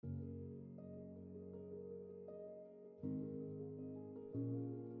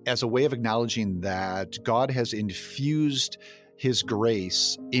as a way of acknowledging that God has infused his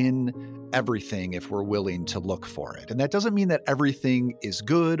grace in everything if we're willing to look for it. And that doesn't mean that everything is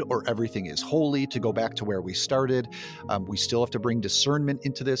good or everything is holy. To go back to where we started, we still have to bring discernment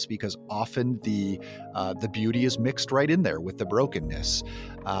into this because often the beauty is mixed right in there with the brokenness.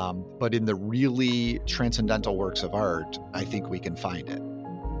 But in the really transcendental works of art, I think we can find it.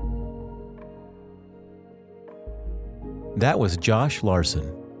 That was Josh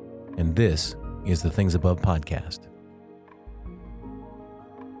Larsen, and this is the Things Above podcast.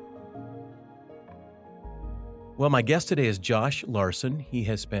 Well, my guest today is Josh Larsen. He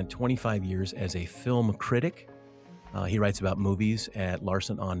has spent 25 years as a film critic. He writes about movies at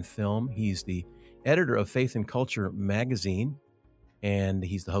Larsen on Film. He's the editor of Faith and Culture magazine, and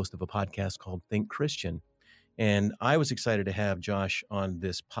he's the host of a podcast called Think Christian. And I was excited to have Josh on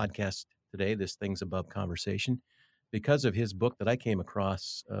this podcast today, this Things Above conversation, because of his book that I came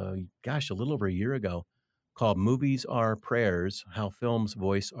across, a little over a year ago, called Movies Are Prayers, How Films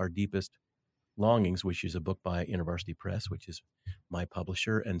Voice Our Deepest Longings, which is a book by InterVarsity Press, which is my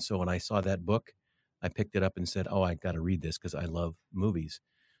publisher. And so when I saw that book, I picked it up and said, I got to read this because I love movies.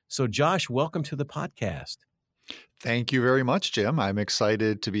 So Josh, welcome to the podcast. Thank you very much, Jim. I'm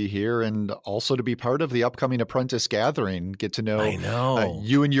excited to be here and also to be part of the upcoming Apprentice Gathering, get to know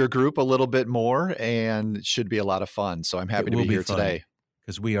you and your group a little bit more, and it should be a lot of fun. So I'm happy to be here today.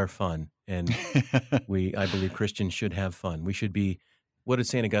 Because we are fun, and I believe Christians should have fun. We should be, what did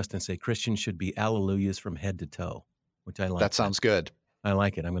St. Augustine say? Christians should be alleluias from head to toe, which I like. That sounds good. I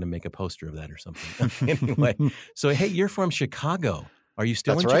like it. I'm going to make a poster of that or something. Anyway, so hey, you're from Chicago. Are you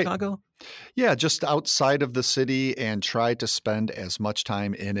still in Chicago? Yeah, just outside of the city, and try to spend as much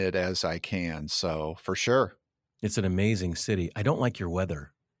time in it as I can. So for sure. It's an amazing city. I don't like your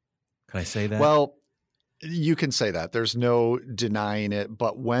weather. Can I say that? Well, you can say that. There's no denying it.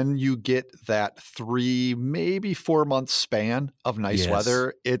 But when you get that 3, maybe 4 month span of nice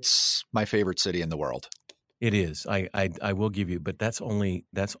weather, it's my favorite city in the world. It is. I will give you, but that's only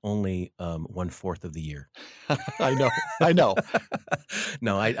 1/4 of the year. I know.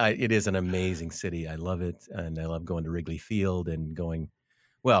 No, it is an amazing city. I love it, and I love going to Wrigley Field and going.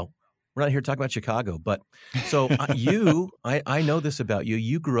 Well, we're not here to talk about Chicago, but so I know this about you.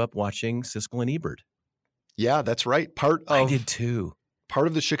 You grew up watching Siskel and Ebert. Yeah, that's right. I did too. Part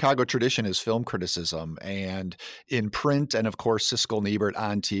of the Chicago tradition is film criticism, and in print, and of course Siskel and Ebert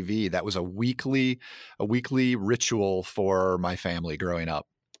on TV. That was a weekly ritual for my family growing up.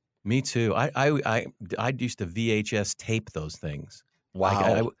 Me too. I used to VHS tape those things.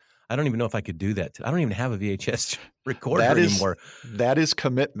 Wow. I don't even know if I could do that. I don't even have a VHS recorder anymore. That is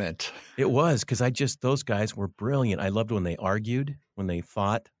commitment. It was, because those guys were brilliant. I loved when they argued, when they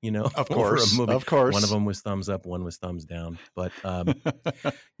fought, of course, over a movie. Of course. One of them was thumbs up, one was thumbs down. But,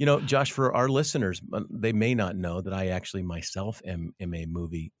 Josh, for our listeners, they may not know that I actually myself am a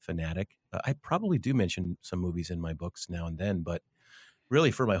movie fanatic. I probably do mention some movies in my books now and then, but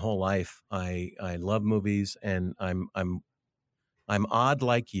really for my whole life, I love movies, and I'm odd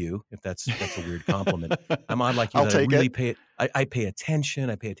like you, if that's a weird compliment. I'm odd like you. I pay attention.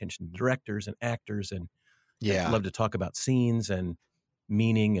 I pay attention to directors and actors, and I love to talk about scenes and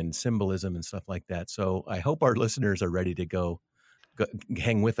meaning and symbolism and stuff like that. So I hope our listeners are ready to go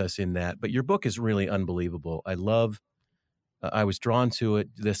hang with us in that. But your book is really unbelievable. I was drawn to it.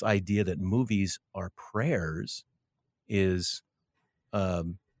 This idea that movies are prayers is, I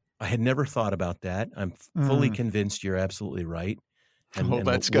had never thought about that. I'm fully convinced you're absolutely right. And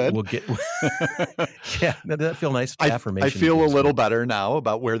that's good. We'll get, yeah, that feel nice affirmation. I feel a little better now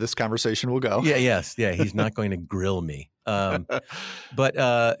about where this conversation will go. Yeah. He's not going to grill me. But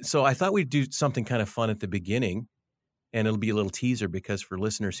so I thought we'd do something kind of fun at the beginning, and it'll be a little teaser, because for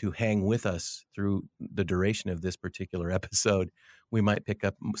listeners who hang with us through the duration of this particular episode, we might pick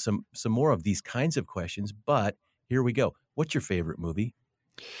up some more of these kinds of questions. But here we go. What's your favorite movie?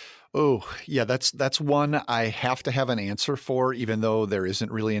 Oh, yeah, that's one I have to have an answer for, even though there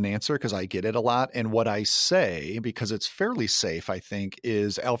isn't really an answer, because I get it a lot. And what I say, because it's fairly safe, I think,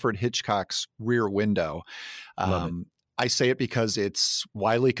 is Alfred Hitchcock's Rear Window. I say it because it's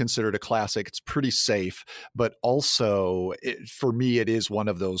widely considered a classic. It's pretty safe, but also for me, it is one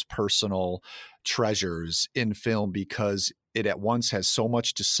of those personal treasures in film, because it at once has so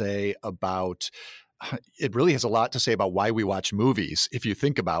much to say about it really has a lot to say about why we watch movies, if you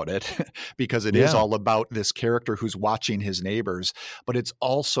think about it, because it is Yeah. all about this character who's watching his neighbors, but it's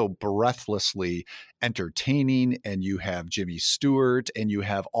also breathlessly entertaining. And you have Jimmy Stewart, and you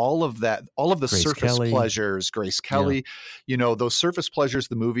have all of that, all of the Grace surface Kelly. pleasures, Grace Yeah. Kelly, those surface pleasures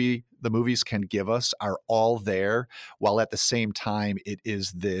the movies can give us are all there, while at the same time, it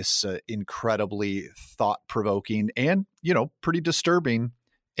is this incredibly thought-provoking and, pretty disturbing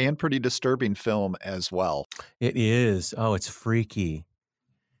film as well. It is. Oh, it's freaky.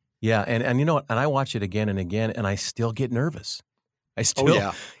 Yeah, and you know what? And I watch it again and again, and I still get nervous. I Oh still,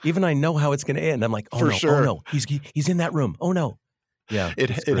 yeah, even I know how it's going to end. I'm like, oh for no, oh sure. no, he's in that room. Oh no. Yeah,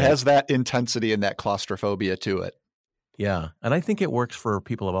 it's It great. has that intensity and that claustrophobia to it. Yeah, and I think it works for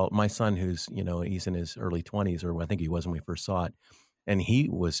people about my son, who's he's in his early 20s, or I think he was when we first saw it, and he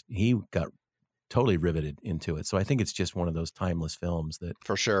got totally riveted into it. So I think it's just one of those timeless films that,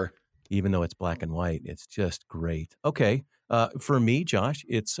 For sure. even though it's black and white, it's just great. Okay, for me, Josh,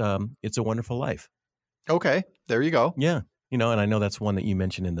 it's A Wonderful Life. Okay, there you go. Yeah, and I know that's one that you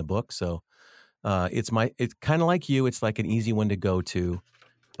mentioned in the book. So it's kind of like you. It's like an easy one to go to,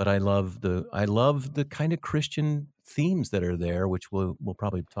 but I love the kind of Christian themes that are there, which we'll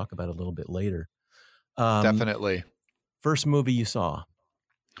probably talk about a little bit later. Definitely. First movie you saw?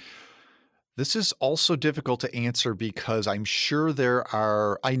 This is also difficult to answer because I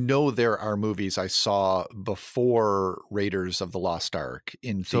know there are movies I saw before Raiders of the Lost Ark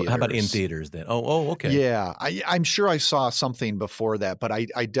in So theaters. how about in theaters then? Oh, okay. Yeah, I'm sure I saw something before that, but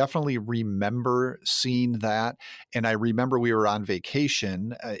I definitely remember seeing that. And I remember we were on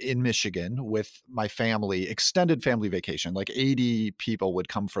vacation in Michigan with my family, extended family vacation, like 80 people would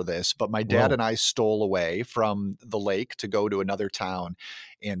come for this. But my dad Whoa. and I stole away from the lake to go to another town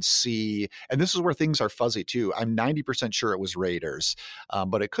and see. And this is where things are fuzzy too. I'm 90% sure it was Raiders,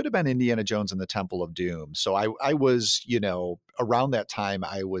 but it could have been Indiana Jones and the Temple of Doom. So I was, around that time,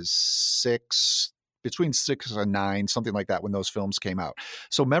 I was between 6 and 9, something like that, when those films came out.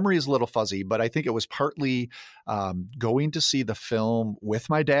 So memory is a little fuzzy, but I think it was partly going to see the film with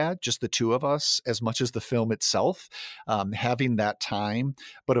my dad, just the two of us, as much as the film itself, having that time.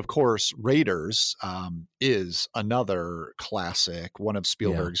 But of course, Raiders is another classic, one of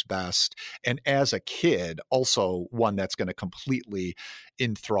Spielberg's best. And as a kid, also one that's going to completely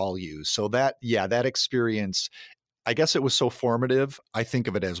enthrall you. So that experience, I guess it was so formative. I think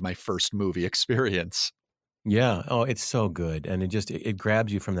of it as my first movie experience. Yeah. Oh, it's so good. And it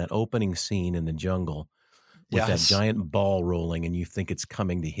grabs you from that opening scene in the jungle with that giant ball rolling, and you think it's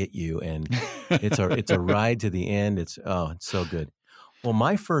coming to hit you. And it's a ride to the end. It's so good. Well,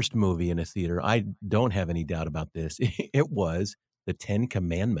 my first movie in a theater, I don't have any doubt about this. It was The 10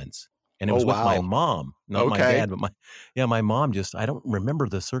 Commandments. And it was with my mom, not my dad, but my mom. I don't remember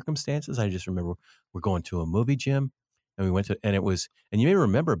the circumstances. I just remember we're going to a movie, Jim, and we went to, and you may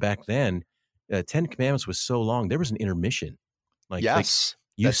remember back then, 10 Commandments was so long, there was an intermission. Yes,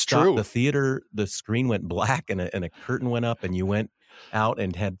 you that's stopped true. the theater, the screen went black, and a curtain went up, and you went out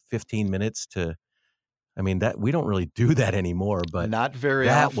and had 15 minutes to. I mean, that we don't really do that anymore, but not very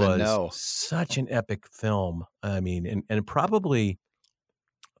often. That was such an epic film. I mean, and probably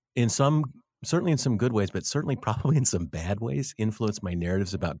certainly in some good ways, but certainly probably in some bad ways, influenced my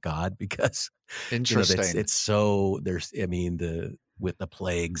narratives about God, because interesting. It's so with the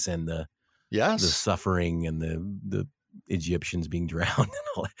plagues and the suffering and the Egyptians being drowned and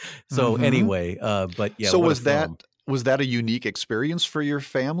all that. So anyway, but yeah. So was that a unique experience for your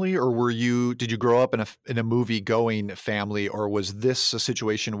family, or did you grow up in a movie going family, or was this a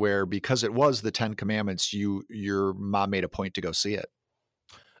situation where, because it was the 10 Commandments, your mom made a point to go see it?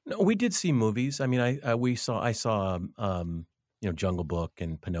 No, we did see movies. I mean, I saw Jungle Book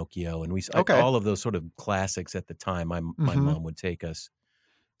and Pinocchio, and all of those sort of classics at the time. My mom would take us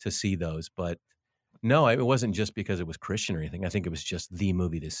to see those, but no, it wasn't just because it was Christian or anything. I think it was just the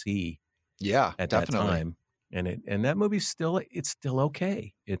movie to see. Yeah, at definitely. that time, and that movie's still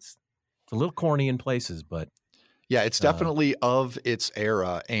okay. It's a little corny in places, but. Yeah, it's definitely of its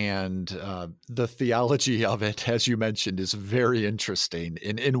era, and the theology of it, as you mentioned, is very interesting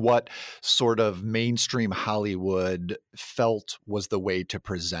in what sort of mainstream Hollywood felt was the way to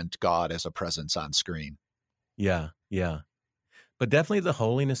present God as a presence on screen. Yeah, yeah. But definitely the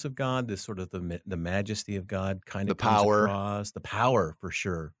holiness of God, this sort of the majesty of God kind of comes across. The power, for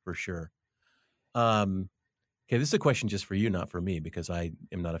sure. Okay, this is a question just for you, not for me, because I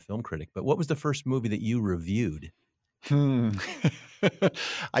am not a film critic. But what was the first movie that you reviewed? Hmm.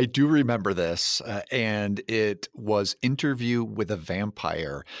 I do remember this, and it was Interview with a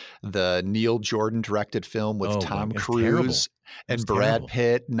Vampire, the Neil Jordan directed film with Oh my, Tom it's terrible. Cruise It was and Brad terrible.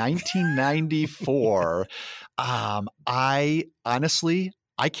 Pitt, 1994. I honestly,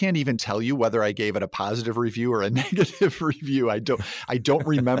 I can't even tell you whether I gave it a positive review or a negative review. I don't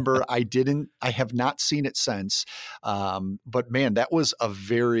remember. I have not seen it since. But man, that was a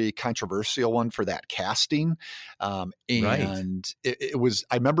very controversial one for that casting. Right. And it was,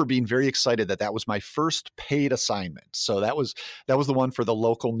 I remember being very excited that that was my first paid assignment. So that was the one for the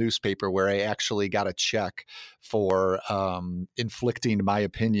local newspaper where I actually got a check for inflicting my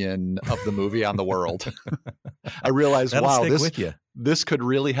opinion of the movie on the world. I realized, That'll wow, stick with you. this could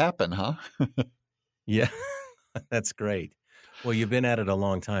really happen, huh? Yeah. That's great. Well, you've been at it a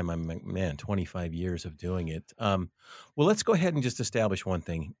long time. I'm like, man, 25 years of doing it. Well, let's go ahead and just establish one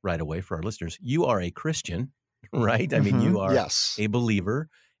thing right away for our listeners. You are a Christian, right? I mean, you are Yes. a believer.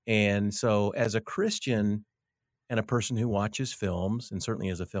 And so as a Christian and a person who watches films, and certainly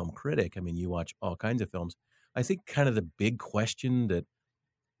as a film critic, I mean, you watch all kinds of films. I think kind of the big question that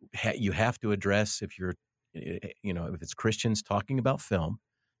you have to address if you're, if it's Christians talking about film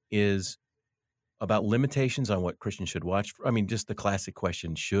is about limitations on what Christians should watch. I mean, just the classic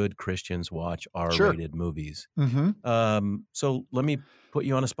question, should Christians watch Sure. R-rated movies? hmm So let me put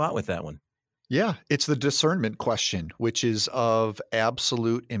you on a spot with that one. Yeah, it's the discernment question, which is of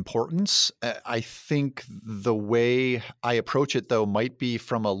absolute importance. I think the way I approach it, though, might be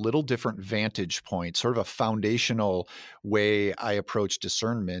from a little different vantage point, sort of a foundational way I approach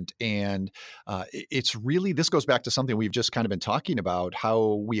discernment. And it's really, this goes back to something we've just kind of been talking about,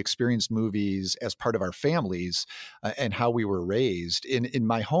 how we experience movies as part of our families and how we were raised. In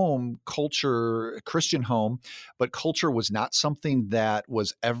my home, culture, Christian home, but culture was not something that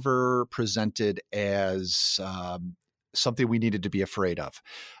was ever presented as something we needed to be afraid of.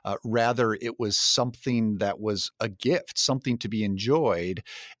 Rather, it was something that was a gift, something to be enjoyed,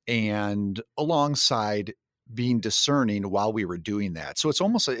 and alongside being discerning while we were doing that. So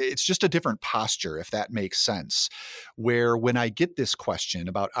it's just a different posture, if that makes sense. Where when I get this question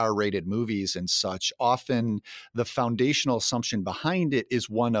about R-rated movies and such, often the foundational assumption behind it is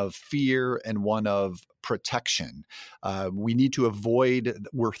one of fear and one of protection. We need to avoid,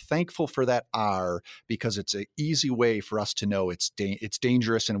 we're thankful for that R because it's an easy way for us to know it's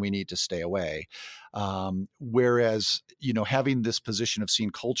dangerous and we need to stay away. Whereas, having this position of seeing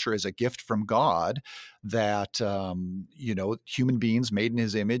culture as a gift from God, that, human beings made in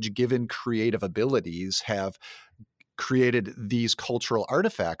his image, given creative abilities, have created these cultural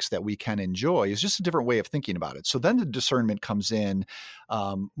artifacts that we can enjoy, is just a different way of thinking about it. So then the discernment comes in,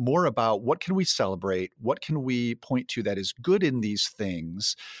 more about what can we celebrate, what can we point to that is good in these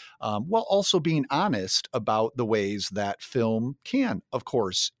things, while also being honest about the ways that film can, of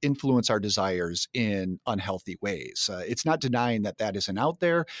course, influence our desires in unhealthy ways. It's not denying that that isn't out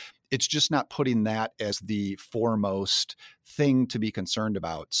there. It's just not putting that as the foremost thing to be concerned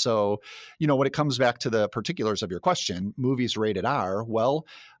about. So, when it comes back to the particulars of your question, movies rated R, well,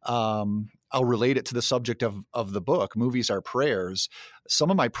 I'll relate it to the subject of the book. Movies are prayers.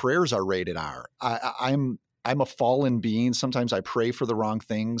 Some of my prayers are rated R. I'm a fallen being. Sometimes I pray for the wrong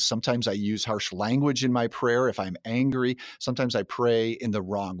things. Sometimes I use harsh language in my prayer if I'm angry. Sometimes I pray in the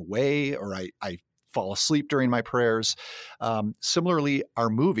wrong way, or I fall asleep during my prayers. Similarly, our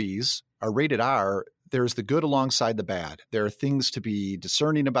movies are rated R. There's the good alongside the bad. There are things to be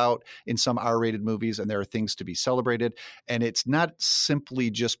discerning about in some R-rated movies, and there are things to be celebrated. And it's not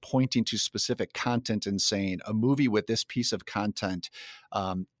simply just pointing to specific content and saying a movie with this piece of content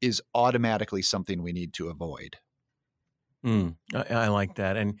is automatically something we need to avoid. I like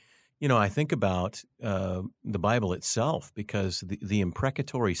that. And, I think about the Bible itself, because the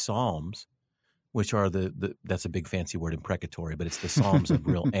imprecatory Psalms, which are that's a big fancy word, imprecatory, but it's the Psalms of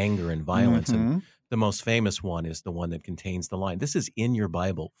real anger and violence. Mm-hmm. And the most famous one is the one that contains the line. This is in your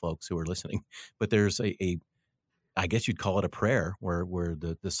Bible, folks who are listening, but there's I guess you'd call it a prayer where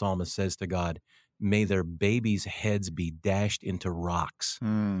the psalmist says to God, may their babies' heads be dashed into rocks.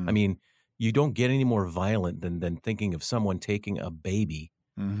 I mean, you don't get any more violent than thinking of someone taking a baby.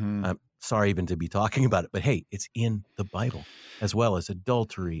 Mm-hmm. I'm sorry even to be talking about it, but hey, it's in the Bible, as well as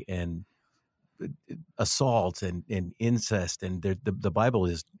adultery and assault and incest. And the Bible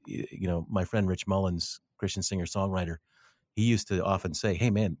is, my friend Rich Mullins, Christian singer-songwriter, he used to often say, hey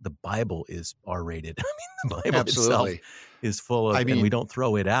man, the Bible is R-rated. I mean, the Bible Absolutely. itself is full of, and we don't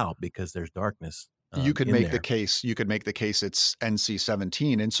throw it out because there's darkness. You could make the case. You could make the case it's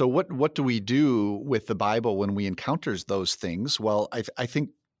NC-17. And so, what do we do with the Bible when we encounter those things? Well, I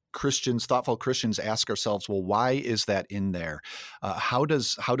think Christians, thoughtful Christians, ask ourselves, well, why is that in there? How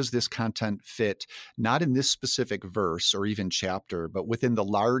does this content fit, not in this specific verse or even chapter, but within the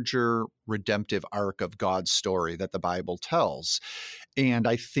larger redemptive arc of God's story that the Bible tells? And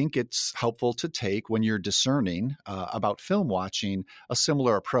I think it's helpful to take, when you're discerning about film watching, a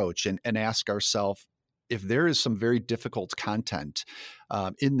similar approach and ask ourselves, if there is some very difficult content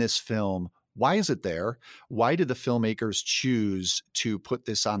in this film, why is it there? Why did the filmmakers choose to put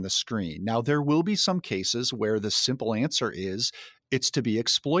this on the screen? Now, there will be some cases where the simple answer is it's to be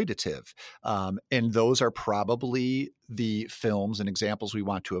exploitative. And those are probably the films and examples we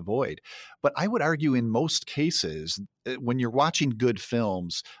want to avoid. But I would argue in most cases, when you're watching good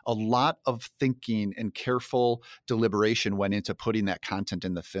films, a lot of thinking and careful deliberation went into putting that content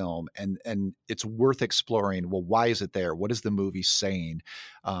in the film. And it's worth exploring, well, why is it there? What is the movie saying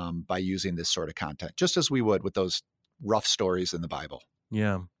by using this sort of content? Just as we would with those rough stories in the Bible.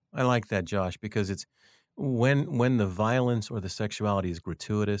 Yeah, I like that, Josh, because it's when the violence or the sexuality is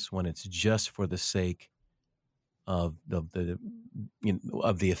gratuitous, when it's just for the sake of the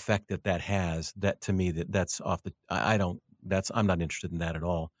of the effect that has, that to me that's off the I'm not interested in that at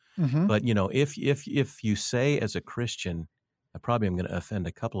all. Mm-hmm. But if you say as a Christian, I probably am going to offend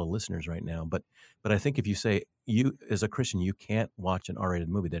a couple of listeners right now, but I think if you say you as a Christian you can't watch an R-rated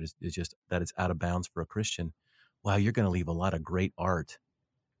movie that is just that it's out of bounds for a Christian, wow, you're going to leave a lot of great art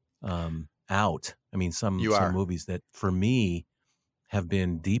out. I mean, some movies that for me have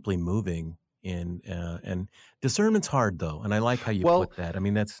been deeply moving and discernment's hard though. And I like how you put that. I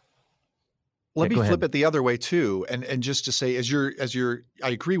mean, that's, let me flip it the other way too. And just to say, I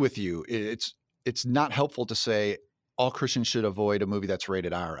agree with you. It's not helpful to say all Christians should avoid a movie that's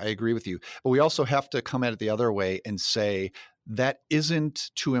rated R. I agree with you. But we also have to come at it the other way and say, that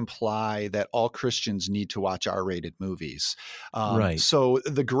isn't to imply that all Christians need to watch R-rated movies. Right. So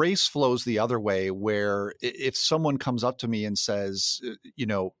the grace flows the other way, where if someone comes up to me and says,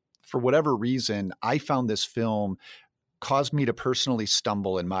 for whatever reason, I found this film caused me to personally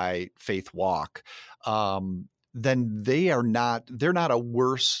stumble in my faith walk, then they're not a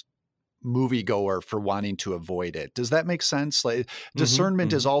worse moviegoer for wanting to avoid it. Does that make sense? Like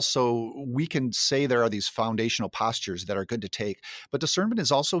discernment is also, we can say there are these foundational postures that are good to take, but discernment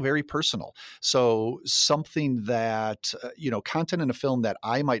is also very personal. So something that, content in a film that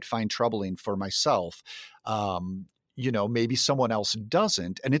I might find troubling for myself, maybe someone else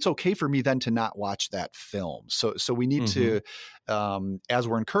doesn't, and it's okay for me then to not watch that film. So we need to, as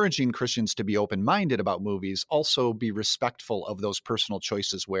we're encouraging Christians to be open-minded about movies, also be respectful of those personal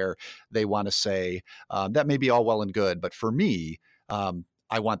choices where they want to say, that may be all well and good, but for me,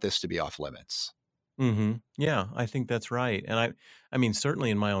 I want this to be off limits. Mm-hmm. Yeah, I think that's right. And I mean, certainly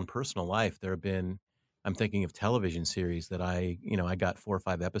in my own personal life, there have been, I'm thinking of television series that I got 4 or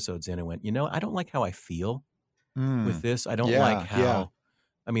 5 episodes in and went, I don't like how I feel with this. I don't like how,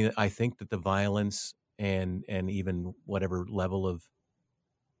 I mean, I think that the violence and even whatever level of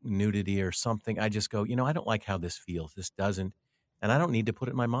nudity or something, I just go, I don't like how this feels. This doesn't, and I don't need to put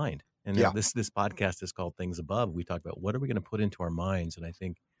it in my mind. And this podcast is called Things Above. We talk about what are we going to put into our minds. And I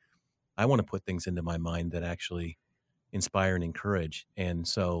think I want to put things into my mind that actually inspire and encourage. And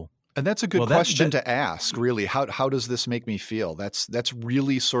so, and that's a good question to ask, really. How does this make me feel? That's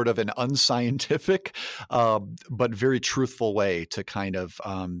really sort of an unscientific, but very truthful way to kind of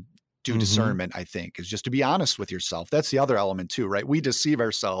do discernment, I think, is just to be honest with yourself. That's the other element too, right? We deceive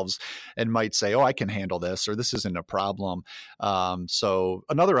ourselves and might say, oh, I can handle this, or this isn't a problem. So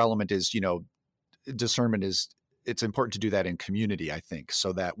another element is, discernment is, it's important to do that in community, I think,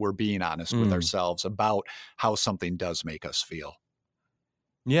 so that we're being honest with ourselves about how something does make us feel.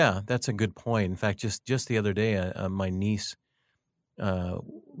 Yeah, that's a good point. In fact, just the other day, my niece, I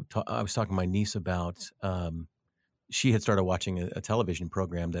was talking to my niece about, she had started watching a television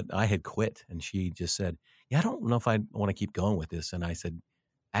program that I had quit, and she just said, yeah, I don't know if I want to keep going with this. And I said,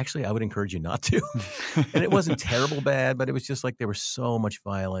 actually, I would encourage you not to. And it wasn't terrible bad, but it was just like there was so much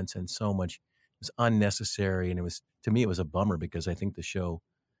violence and so much, it was unnecessary. And to me, it was a bummer because I think the show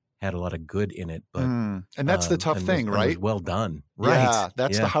had a lot of good in it, but and that's the tough thing, right? It was well done, right? Yeah,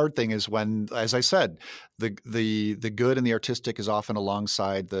 that's the hard thing is when, as I said, the good and the artistic is often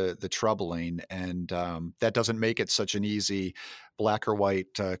alongside the troubling, and that doesn't make it such an easy black or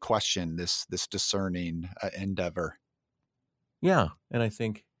white question. This discerning endeavor. Yeah, and I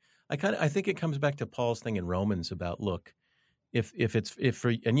think it comes back to Paul's thing in Romans about, look, if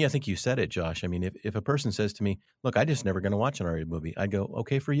I think you said it, Josh. I mean, if a person says to me, look, I just never going to watch an R-rated movie, I go,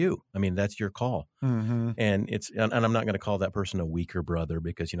 okay, for you. I mean, that's your call. And and I'm not going to call that person a weaker brother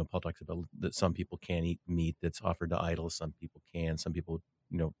because, Paul talks about that some people can't eat meat that's offered to idols. Some people can, some people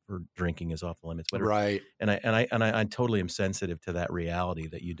for drinking is off the limits, whatever. Right. And I totally am sensitive to that reality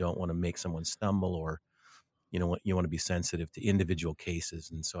that you don't want to make someone stumble, or you want to be sensitive to individual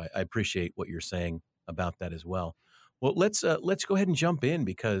cases. And so I appreciate what you're saying about that as well. Well, let's go ahead and jump in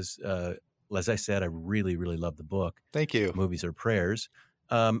because, as I said, I really, really love the book. Thank you. Movies Are Prayers.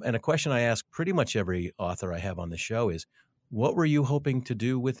 And a question I ask pretty much every author I have on the show is, what were you hoping to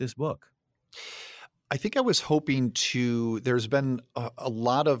do with this book? I think I was hoping there's been a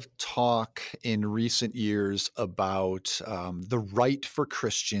lot of talk in recent years about the right for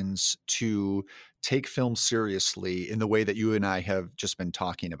Christians to take film seriously in the way that you and I have just been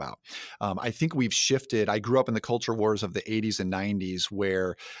talking about. I think we've shifted. I grew up in the culture wars of the 80s and 90s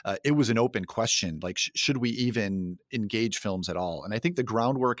where it was an open question, like, should we even engage films at all? And I think the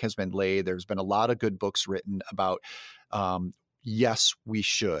groundwork has been laid. There's been a lot of good books written about, yes, we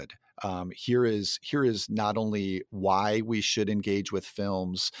should. Here is not only why we should engage with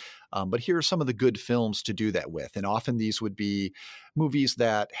films, but here are some of the good films to do that with. And often these would be movies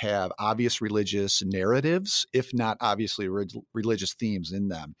that have obvious religious narratives, if not obviously religious themes in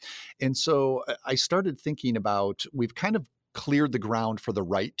them. And so I started thinking about, we've kind of cleared the ground for the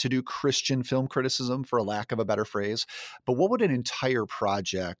right to do Christian film criticism, for a lack of a better phrase. But what would an entire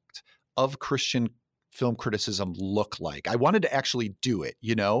project of Christian film criticism look like? I wanted to actually do it,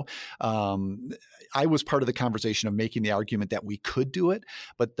 I was part of the conversation of making the argument that we could do it,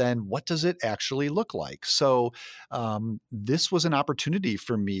 but then what does it actually look like? So this was an opportunity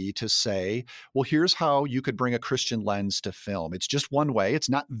for me to say, well, here's how you could bring a Christian lens to film. It's just one way. It's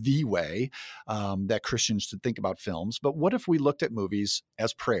not the way that Christians should think about films. But what if we looked at movies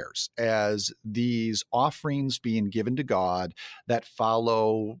as prayers, as these offerings being given to God that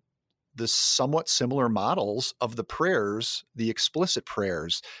follow the somewhat similar models of the prayers, the explicit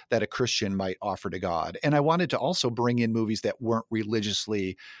prayers that a Christian might offer to God? And I wanted to also bring in movies that weren't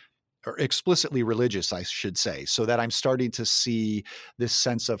religiously or explicitly religious, I should say, so that I'm starting to see this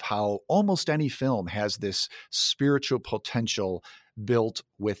sense of how almost any film has this spiritual potential built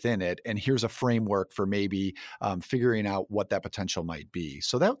within it. And here's a framework for maybe figuring out what that potential might be.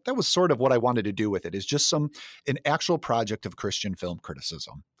 So that was sort of what I wanted to do with it, is just an actual project of Christian film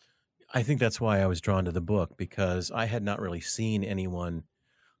criticism. I think that's why I was drawn to the book, because I had not really seen anyone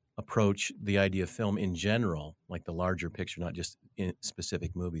approach the idea of film in general, like the larger picture, not just in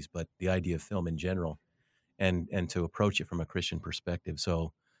specific movies, but the idea of film in general, and to approach it from a Christian perspective.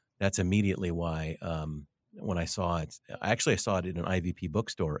 So that's immediately why when I saw it, I saw it in an IVP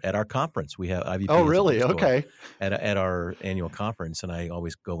bookstore at our conference. We have IVP. Oh, really? Okay. At our annual conference, and I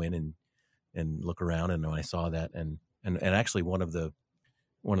always go in and look around, and when I saw that, and actually one of the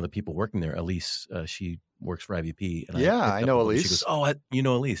people working there, Elise, she works for IVP. And I know Elise. She goes, "Oh, you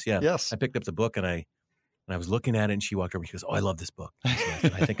know Elise? Yeah." Yes. I picked up the book and I was looking at it, and she walked over and she goes, "Oh, I love this book." So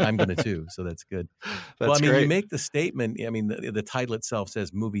I think I'm going to too. So that's good. That's great. You make the statement. I mean, the title itself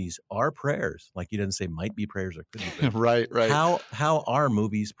says movies are prayers. Like, you didn't say might be prayers or could be prayers. Right. How are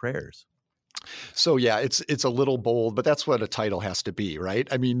movies prayers? So yeah, it's a little bold, but that's what a title has to be, right?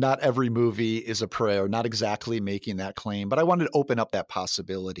 I mean, not every movie is a prayer, not exactly making that claim, but I wanted to open up that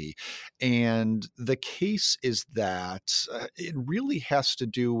possibility. And the case is that it really has to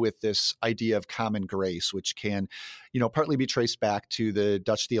do with this idea of common grace, which can, partly be traced back to the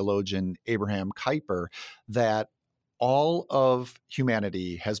Dutch theologian Abraham Kuyper, that all of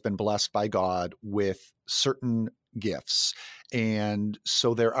humanity has been blessed by God with certain gifts. And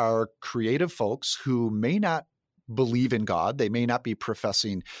so there are creative folks who may not believe in God. They may not be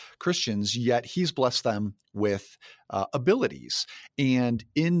professing Christians, yet he's blessed them with abilities. And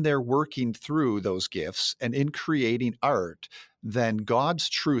in their working through those gifts and in creating art, then God's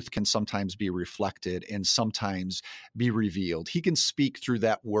truth can sometimes be reflected and sometimes be revealed. He can speak through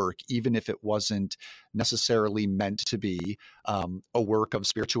that work, even if it wasn't necessarily meant to be a work of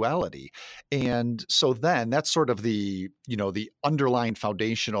spirituality. And so then that's sort of the underlying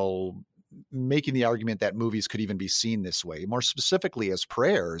foundational, making the argument that movies could even be seen this way. More specifically as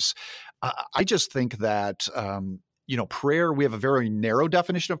prayers, I just think that, prayer, we have a very narrow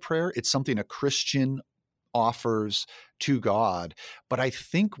definition of prayer. It's something a Christian offers to God. But I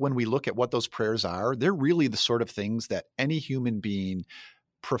think when we look at what those prayers are, they're really the sort of things that any human being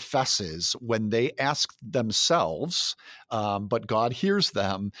professes when they ask themselves, but God hears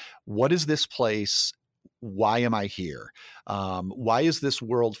them, what is this place? Why am I here? Why is this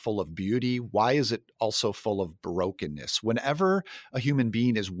world full of beauty? Why is it also full of brokenness? Whenever a human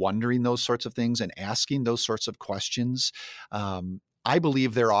being is wondering those sorts of things and asking those sorts of questions, I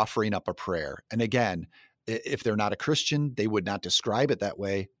believe they're offering up a prayer. And again, If they're not a Christian, they would not describe it that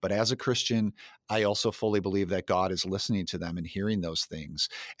way. But as a Christian, I also fully believe that God is listening to them and hearing those things.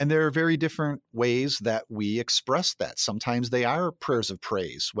 And there are very different ways that we express that. Sometimes they are prayers of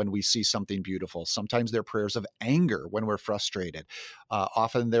praise when we see something beautiful. Sometimes they're prayers of anger when we're frustrated.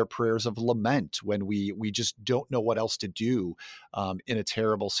 Often they're prayers of lament when we just don't know what else to do in a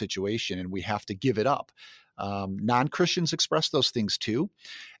terrible situation and we have to give it up. Non-Christians express those things too.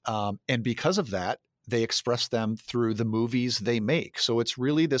 And because of that, they express them through the movies they make. So it's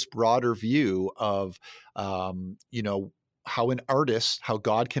really this broader view of, how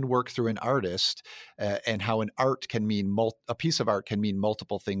God can work through an artist, and how a piece of art can mean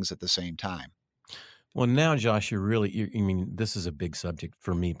multiple things at the same time. Well, now, Josh, this is a big subject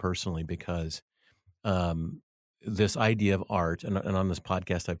for me personally because this idea of art, and on this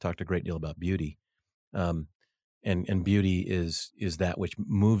podcast, I've talked a great deal about beauty, and beauty is that which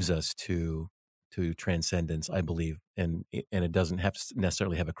moves us to transcendence, I believe, and it doesn't have to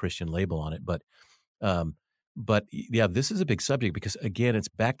necessarily have a Christian label on it, but yeah, this is a big subject because again, it's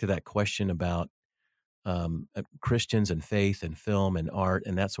back to that question about Christians and faith and film and art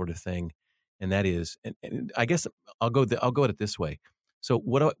and that sort of thing, and that is, and I guess I'll go at it this way. So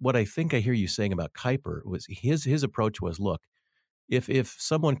what I think I hear you saying about Kuyper was his approach was, look, if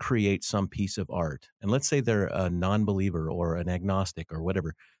someone creates some piece of art, and let's say they're a non-believer or an agnostic or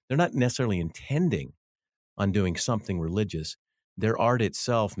whatever, they're not necessarily intending on doing something religious. Their art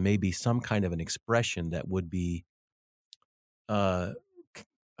itself may be some kind of an expression that would be, I'll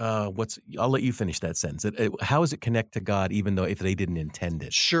let you finish that sentence. How does it connect to God, even though if they didn't intend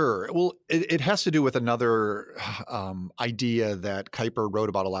it? Sure. Well, it has to do with another idea that Kuyper wrote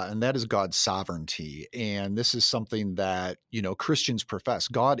about a lot, and that is God's sovereignty. And this is something that, Christians profess.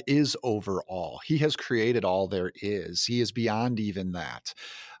 God is over all. He has created all there is. He is beyond even that.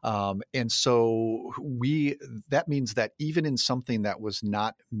 And so that means that even in something that was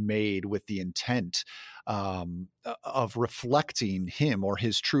not made with the intent of reflecting him or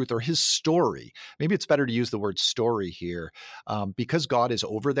his truth or his story, maybe it's better to use the word story here, because God is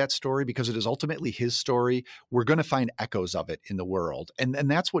over that story, because it is ultimately his story, we're going to find echoes of it in the world. And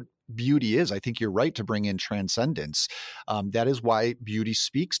that's what beauty is. I think you're right to bring in transcendence. That is why beauty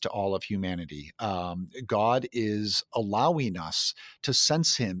speaks to all of humanity. God is allowing us to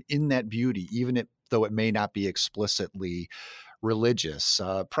sense him in that beauty, even though it may not be explicitly religious.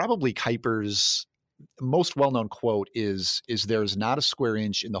 Probably Kuyper's most well-known quote is there is not a square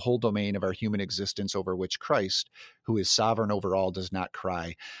inch in the whole domain of our human existence over which Christ, who is sovereign over all, does not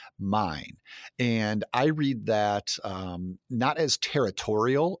cry, mine. And I read that not as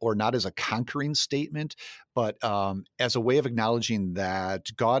territorial or not as a conquering statement, but as a way of acknowledging that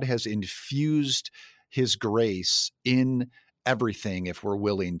God has infused his grace in everything if we're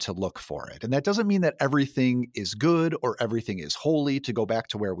willing to look for it. And that doesn't mean that everything is good or everything is holy. To go back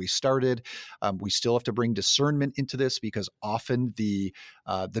to where we started, we still have to bring discernment into this because often the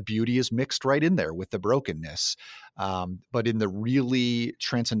beauty is mixed right in there with the brokenness. But in the really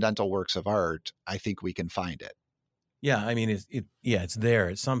transcendental works of art, I think we can find it. Yeah, I mean, it's there.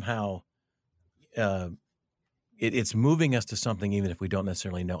 It's somehow, it's moving us to something even if we don't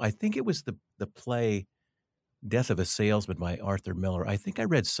necessarily know. I think it was the play Death of a Salesman by Arthur Miller. I think I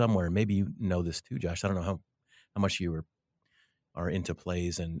read somewhere, maybe you know this too, Josh. I don't know how much you are into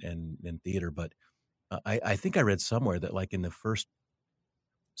plays and theater, but I think I read somewhere that like in the first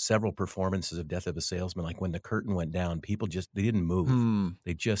several performances of Death of a Salesman, like when the curtain went down, people they didn't move.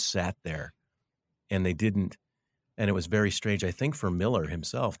 They just sat there and they didn't. And it was very strange, I think, for Miller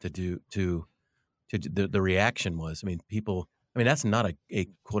himself to the reaction was, that's not a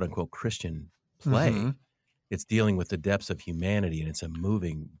quote unquote Christian play. Mm-hmm. It's dealing with the depths of humanity, and it's a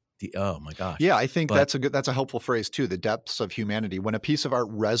moving. Oh my gosh! Yeah, I think that's a helpful phrase too. The depths of humanity. When a piece of art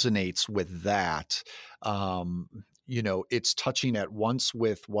resonates with that, it's touching at once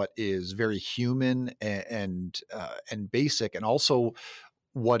with what is very human and basic, and also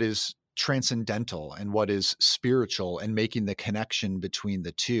what is transcendental and what is spiritual, and making the connection between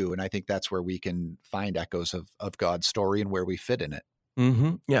the two. And I think that's where we can find echoes of God's story and where we fit in it.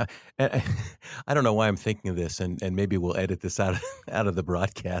 Mm-hmm. Yeah. I don't know why I'm thinking of this, and maybe we'll edit this out of the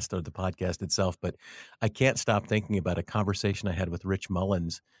broadcast or the podcast itself, but I can't stop thinking about a conversation I had with Rich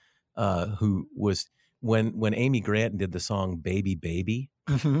Mullins, who was when Amy Grant did the song Baby Baby,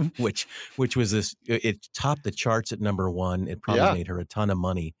 mm-hmm. which was this, it topped the charts at #1. It probably made her a ton of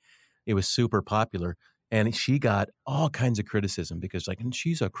money. It was super popular. And she got all kinds of criticism because and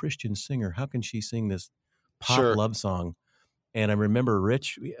she's a Christian singer. How can she sing this pop love song? And I remember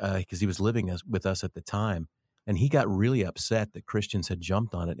Rich, because he was living with us at the time, And he got really upset that Christians had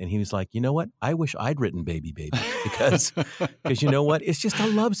jumped on it. And he was like, you know what? I wish I'd written Baby Baby because you know what? It's just a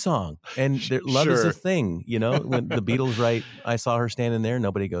love song. And love is a thing. You know, when the Beatles write, I saw her standing there,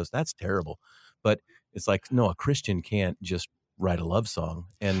 nobody goes, that's terrible. But it's like, no, a Christian can't just write a love song.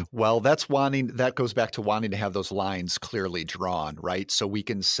 And well, that goes back to wanting to have those lines clearly drawn, right? So we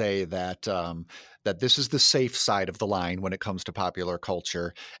can say that that this is the safe side of the line when it comes to popular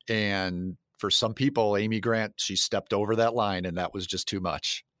culture. And for some people, Amy Grant, she stepped over that line, and that was just too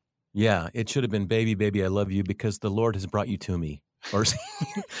much. Yeah, it should have been Baby, Baby, I Love You because the Lord has brought you to me. Or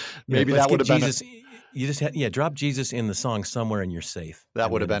maybe that would have been Jesus. You just drop Jesus in the song somewhere and you're safe. That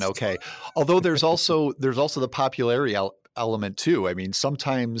would have been okay. Although there's also the popularity element too. I mean,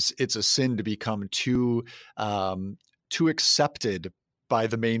 sometimes it's a sin to become too accepted by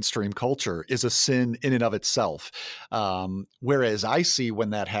the mainstream culture is a sin in and of itself. Whereas I see when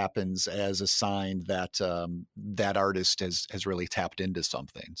that happens as a sign that that artist has really tapped into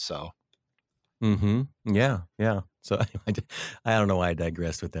something. So. Yeah. So I don't know why I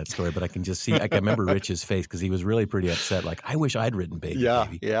digressed with that story, but I can just see, I can remember Rich's face because he was really pretty upset. Like, I wish I'd written Baby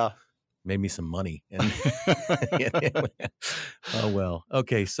Baby. Yeah. Made me some money. And oh, well.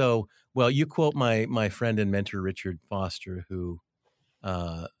 Okay. So, you quote my friend and mentor, Richard Foster, who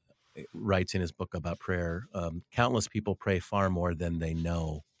writes in his book about prayer, countless people pray far more than they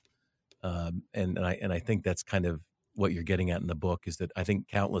know. And I think that's kind of what you're getting at in the book is that I think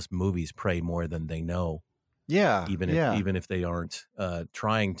countless movies pray more than they know. Yeah. Even if they aren't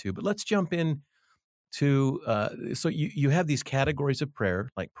trying to. But let's jump in to so you have these categories of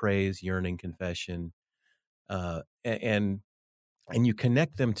prayer like praise, yearning, confession, and you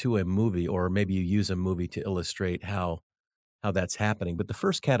connect them to a movie, or maybe you use a movie to illustrate how that's happening. But the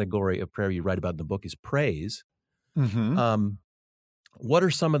first category of prayer you write about in the book is praise. Mm-hmm. What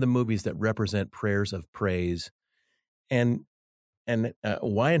are some of the movies that represent prayers of praise, and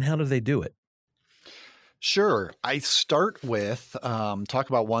why and how do they do it? Sure. I start with talk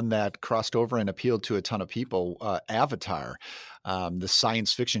about one that crossed over and appealed to a ton of people, Avatar, the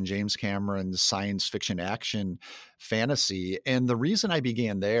science fiction, James Cameron's science fiction action fantasy. And the reason I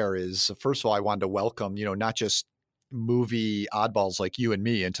began there is, first of all, I wanted to welcome, not just movie oddballs like you and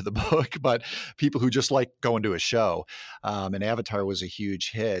me into the book, but people who just like going to a show. And Avatar was a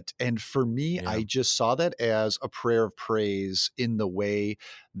huge hit. And for me, I just saw that as a prayer of praise in the way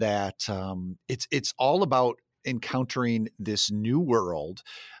that it's all about encountering this new world,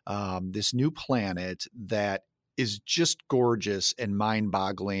 this new planet that is just gorgeous and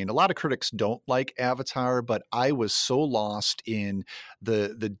mind-boggling. A lot of critics don't like Avatar, but I was so lost in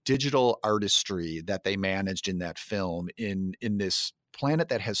the digital artistry that they managed in that film, in this planet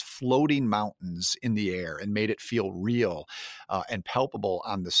that has floating mountains in the air and made it feel real and palpable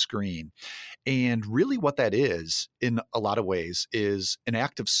on the screen. And really what that is, in a lot of ways, is an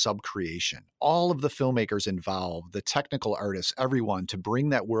act of subcreation. All of the filmmakers involved, the technical artists, everyone, to bring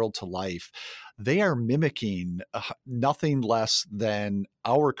that world to life, they are mimicking nothing less than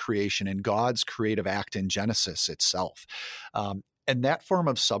our creation and God's creative act in Genesis itself. And that form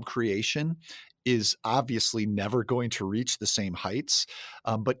of subcreation is obviously never going to reach the same heights.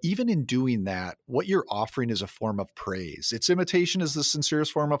 But even in doing that, what you're offering is a form of praise. Its imitation is the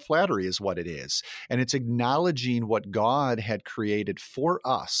sincerest form of flattery, is what it is. And it's acknowledging what God had created for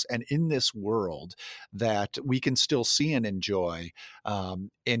us and in this world that we can still see and enjoy, and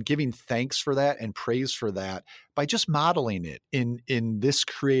giving thanks for that and praise for that by just modeling it in this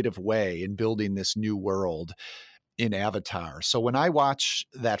creative way and building this new world in Avatar. So when I watch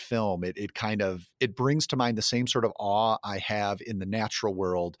that film, it brings to mind the same sort of awe I have in the natural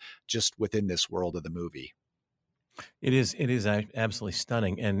world, just within this world of the movie. It is absolutely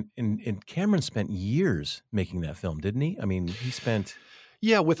stunning. And Cameron spent years making that film, didn't he? I mean, he spent.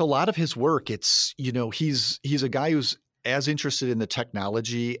 Yeah, with a lot of his work, it's, he's a guy who's as interested in the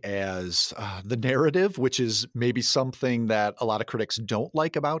technology as the narrative, which is maybe something that a lot of critics don't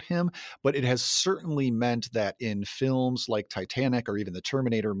like about him. But it has certainly meant that in films like Titanic or even the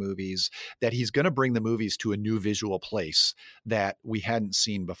Terminator movies, that he's going to bring the movies to a new visual place that we hadn't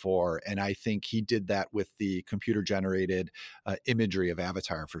seen before. And I think he did that with the computer-generated imagery of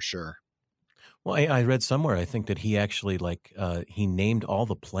Avatar for sure. Well, I read somewhere, I think that he actually he named all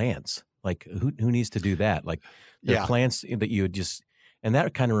the plants. Like who needs to do that? Like there are plants that you would just, and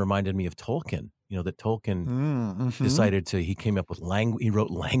that kind of reminded me of Tolkien, that Tolkien decided he came up with he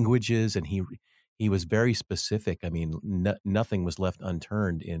wrote languages, and he was very specific. I mean, nothing was left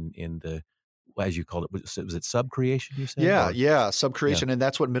unturned in the, as you called it, was it subcreation, you said? Yeah, Or yeah, yeah. subcreation, and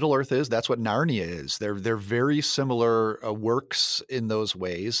that's what Middle Earth is. That's what Narnia is. They're very similar works in those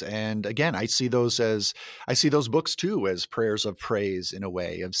ways. And again, I see those books too as prayers of praise in a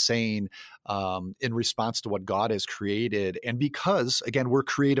way of saying, in response to what God has created, and because again we're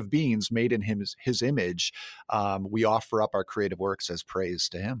creative beings made in His image, we offer up our creative works as praise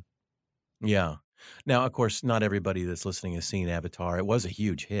to Him. Yeah. Now, of course, not everybody that's listening has seen Avatar. It was a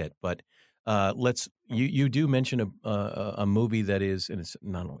huge hit, but let's you do mention a movie that is, and it's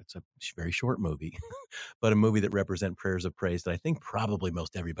not only it's a very short movie, but a movie that represent prayers of praise that I think probably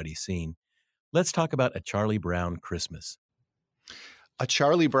most everybody's seen. Let's talk about A Charlie Brown Christmas. A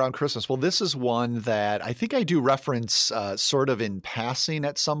Charlie Brown Christmas. Well, this is one that I think I do reference sort of in passing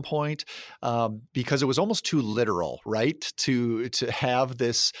at some point, because it was almost too literal, right? To have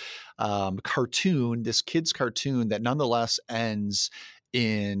this cartoon, this kid's cartoon that nonetheless ends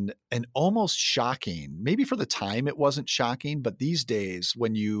in an almost shocking, maybe for the time it wasn't shocking, but these days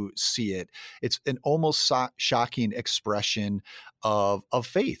when you see it, it's an almost shocking expression of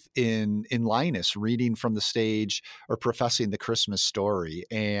faith in Linus reading from the stage or professing the Christmas story.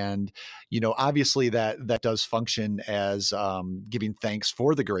 And, obviously that does function as giving thanks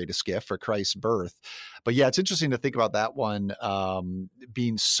for the greatest gift, for Christ's birth. But yeah, it's interesting to think about that one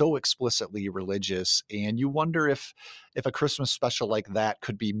being so explicitly religious. And you wonder if a Christmas special like that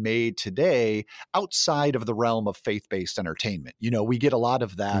could be made today outside of the realm of faith-based entertainment. We get a lot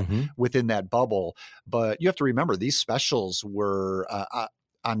of that within that bubble, but you have to remember these specials were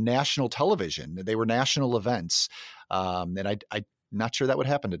on national television. They were national events. And I'm not sure that would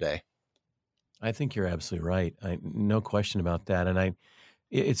happen today. I think you're absolutely right. No question about that. And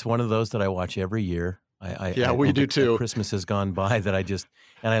it's one of those that I watch every year. Yeah, we do too. Christmas has gone by that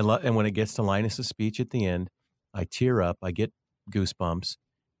I love, and when it gets to Linus's speech at the end, I tear up, I get goosebumps,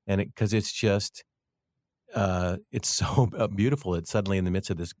 and because it's just, it's so beautiful. It's suddenly in the midst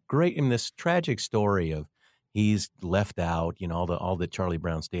of this tragic story of he's left out, all that Charlie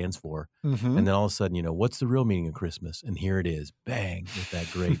Brown stands for. Mm-hmm. And then all of a sudden, what's the real meaning of Christmas? And here it is, bang, with that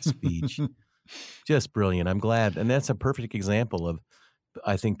great speech. Just brilliant. I'm glad. And that's a perfect example of,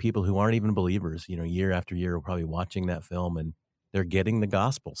 I think, people who aren't even believers, year after year are probably watching that film and they're getting the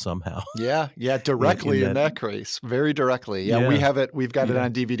gospel somehow. Yeah, directly in that case, very directly. Yeah, we've got it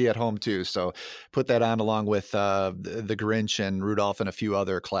on DVD at home too. So put that on along with the Grinch and Rudolph and a few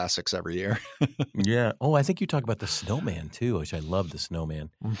other classics every year. Yeah. Oh, I think you talk about the Snowman too, which I love the Snowman,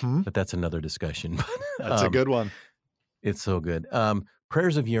 but that's another discussion. That's a good one. It's so good.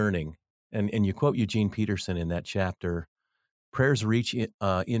 Prayers of yearning, and you quote Eugene Peterson in that chapter. Prayers reach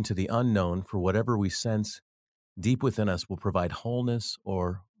into the unknown for whatever we sense deep within us will provide wholeness,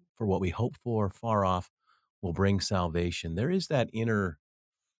 or for what we hope for far off will bring salvation. There is that inner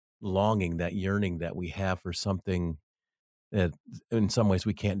longing, that yearning that we have for something that in some ways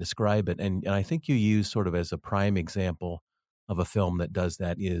we can't describe it. And I think you use sort of as a prime example of a film that does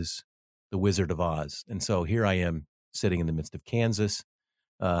that is The Wizard of Oz. And so here I am sitting in the midst of Kansas.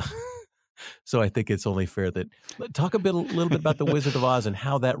 So I think it's only fair that talk a little bit about The Wizard of Oz and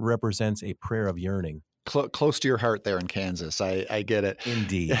how that represents a prayer of yearning. Close to your heart there in Kansas. I get it.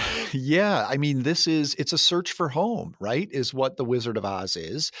 Indeed. Yeah. I mean, it's a search for home, right? Is what The Wizard of Oz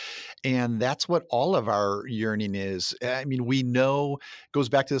is. And that's what all of our yearning is. I mean, we know, goes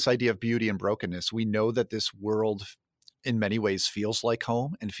back to this idea of beauty and brokenness. We know that this world in many ways feels like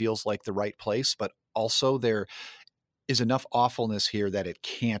home and feels like the right place, but also there is enough awfulness here that it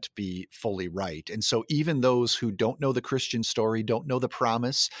can't be fully right. And so even those who don't know the Christian story, don't know the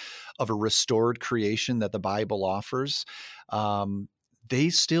promise of a restored creation that the Bible offers, they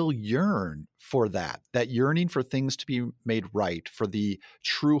still yearn for that. That yearning for things to be made right, for the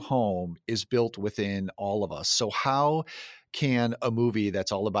true home, is built within all of us. So how can a movie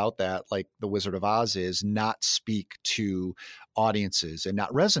that's all about that, like The Wizard of Oz is, not speak to audiences and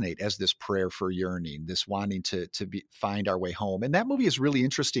not resonate as this prayer for yearning, this wanting to find our way home? And that movie is really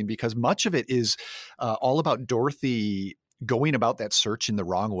interesting because much of it is all about Dorothy going about that search in the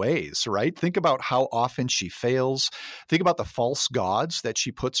wrong ways, right? Think about how often she fails. Think about the false gods that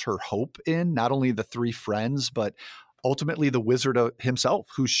she puts her hope in, not only the three friends, but ultimately the wizard himself,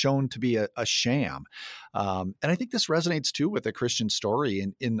 who's shown to be a sham. And I think this resonates too with the Christian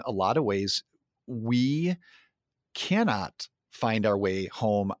story. In a lot of ways, we cannot find our way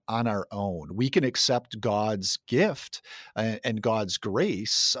home on our own. We can accept God's gift and God's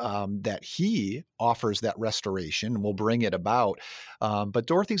grace that he offers that restoration and will bring it about. But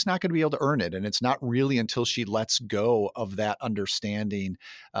Dorothy's not going to be able to earn it. And it's not really until she lets go of that understanding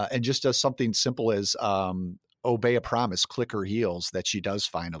and just does something simple as obey a promise, click her heels, that she does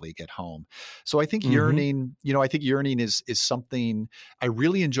finally get home. So I think Mm-hmm. yearning is something. I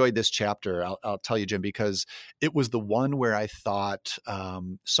really enjoyed this chapter. I'll tell you, Jim, because it was the one where I thought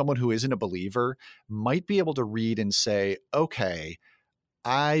someone who isn't a believer might be able to read and say, okay,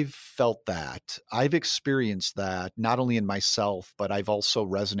 I've felt that. I've experienced that not only in myself, but I've also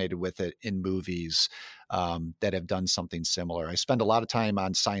resonated with it in movies that have done something similar. I spend a lot of time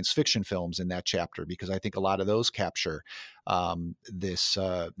on science fiction films in that chapter because I think a lot of those capture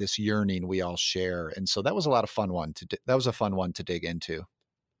this yearning we all share, and so that was a lot of fun one to that was a fun one to dig into.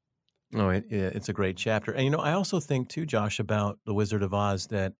 Oh, it's a great chapter. And, I also think too, Josh, about The Wizard of Oz,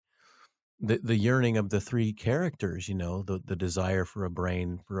 that the yearning of the three characters, the desire for a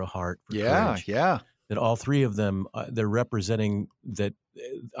brain, for a heart, for Yeah, courage, yeah. that all three of them, they're representing that,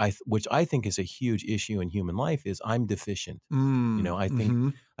 which I think is a huge issue in human life, is I'm deficient. Mm,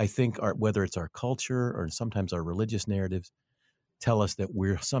 I think hmm. whether it's our culture or sometimes our religious narratives tell us that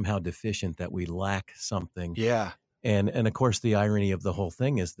we're somehow deficient, that we lack something. Yeah, And of course, the irony of the whole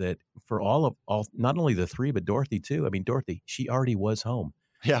thing is that for all not only the three, but Dorothy too. I mean, Dorothy, she already was home.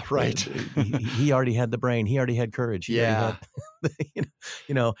 yeah, right. He already had the brain. He already had courage. He already had, Yeah.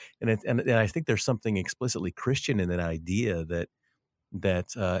 you and I think there's something explicitly Christian in that idea that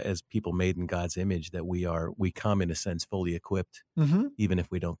as people made in God's image, that we come in a sense fully equipped, Hmm. even if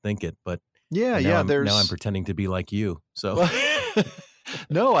we don't think it. But Yeah, now yeah. I'm There's pretending to be like you. So Well,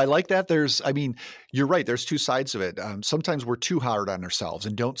 no, I like that. I mean, you're right. There's two sides of it. Sometimes we're too hard on ourselves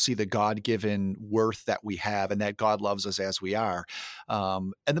and don't see the God-given worth that we have, and that God loves us as we are.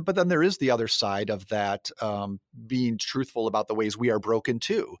 But then there is the other side of that, being truthful about the ways we are broken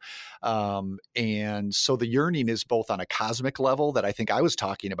too. And so the yearning is both on a cosmic level that I think I was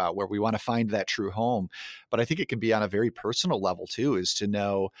talking about, where we want to find that true home. But I think it can be on a very personal level too, is to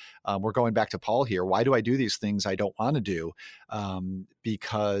know, we're going back to Paul here. Why do I do these things I don't want to do?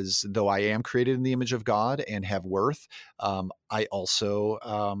 Because though I am created in the image of God and have worth, I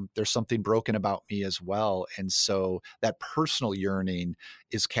also, there's something broken about me as well. And so that personal yearning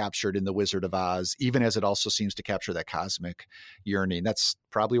is captured in The Wizard of Oz, even as it also seems to capture that cosmic yearning. That's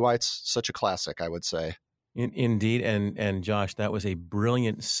probably why it's such a classic, I would say. indeed, and Josh, that was a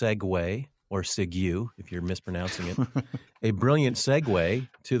brilliant segue, or segue if you're mispronouncing it. A brilliant segue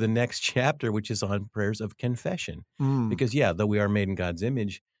to the next chapter, which is on prayers of confession. Mm. Because though we are made in God's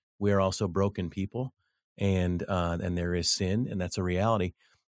image, we are also broken people, and there is sin, and that's a reality.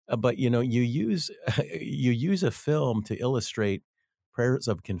 But you use you use a film to illustrate prayers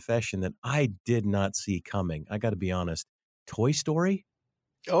of confession that I did not see coming. I got to be honest. Toy Story.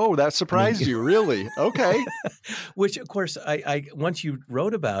 Oh, that I mean, surprised you, really? Okay. which of course I once you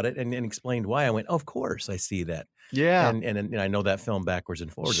wrote about it and explained why, I went, oh, of course I see that. Yeah, And I know that film backwards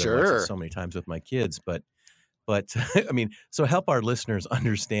and forwards. I watched it sure. so many times with my kids, but I mean, so help our listeners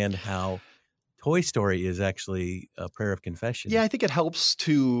understand how Toy Story is actually a prayer of Yeah, confession. I think it helps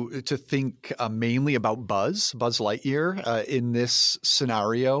to think mainly about Buzz Lightyear in this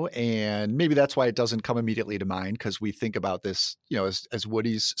scenario, and maybe that's why it doesn't come immediately to mind, because we think about this, as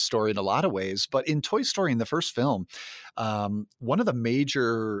Woody's story in a lot of ways. But in Toy Story, in the first film, one of the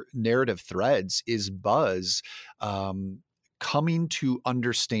major narrative threads is Buzz. Coming to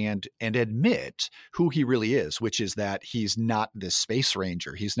understand and admit who he really is, which is that he's not this space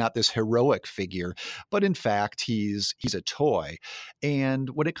ranger. He's not this heroic figure, but in fact, he's a toy.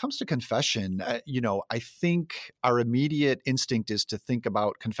 And when it comes to confession, I think our immediate instinct is to think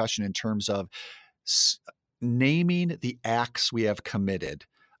about confession in terms of s- naming the acts we have committed,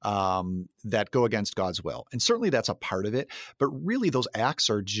 that go against God's will. And certainly that's a part of it. But really, those acts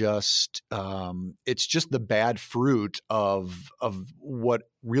are just, it's just the bad fruit of what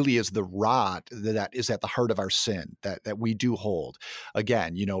really is the rot that is at the heart of our sin that we do hold.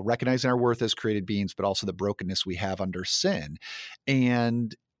 Again, recognizing our worth as created beings, but also the brokenness we have under sin.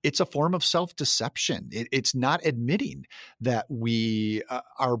 And it's a form of self-deception. It's not admitting that we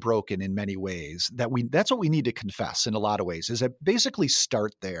are broken in many ways, that's what we need to confess in a lot of ways, is that basically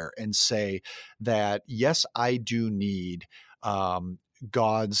start there and say that, yes, I do need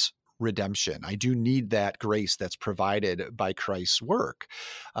God's redemption. I do need that grace that's provided by Christ's work.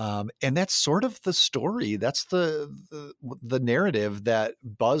 And that's sort of the story. That's the narrative that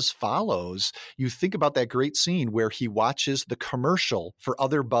Buzz follows. You think about that great scene where he watches the commercial for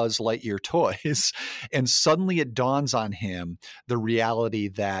other Buzz Lightyear toys, and suddenly it dawns on him the reality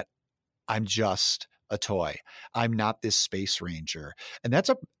that I'm just a toy. I'm not this space ranger. And that's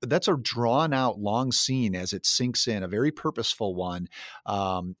a drawn out long scene as it sinks in, a very purposeful one.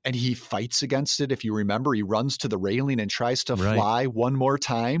 And he fights against it. If you remember, he runs to the railing and tries to fly one more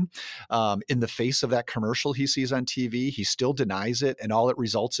time. In the face of that commercial he sees on TV, he still denies it. And all it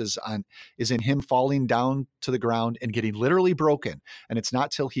results is in him falling down to the ground and getting literally broken. And it's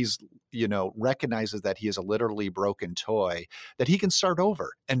not till he's, recognizes that he is a literally broken toy that he can start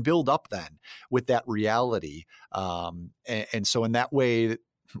over and build up then with that reality. And so in that way,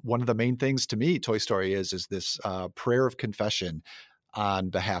 one of the main things to me, Toy Story is this prayer of confession on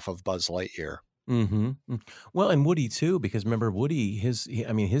behalf of Buzz Lightyear. Mm-hmm. Well, and Woody too, because remember Woody, his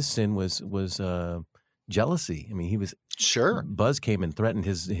sin was jealousy. I mean, he was sure. Buzz came and threatened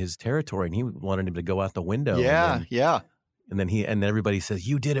his territory, and he wanted him to go out the window. Yeah. And then everybody says,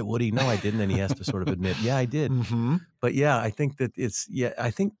 "You did it, Woody." No, I didn't. And he has to sort of admit, "Yeah, I did." Mm-hmm. But yeah, I think that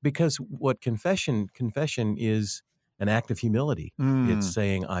I think because what confession is an act of humility. It's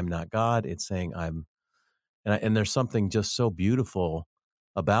saying I'm not God. It's saying and there's something just so beautiful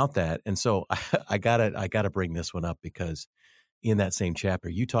about that. And so I gotta bring this one up because in that same chapter,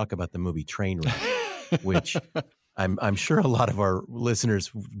 you talk about the movie Trainwreck, which I'm sure a lot of our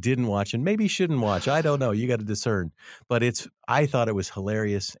listeners didn't watch and maybe shouldn't watch. I don't know. You got to discern. But I thought it was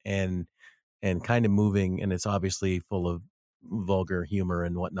hilarious and kind of moving, and it's obviously full of vulgar humor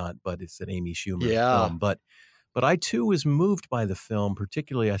and whatnot. But it's an Amy Schumer film. But I too was moved by the film,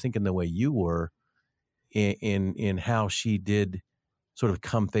 particularly I think in the way you were, in how she did sort of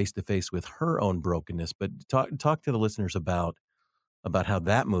come face to face with her own brokenness. But talk to the listeners about how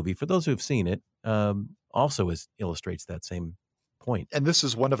that movie, for those who have seen it, also illustrates that same point. And this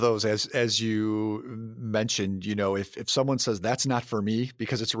is one of those, as you mentioned, if someone says that's not for me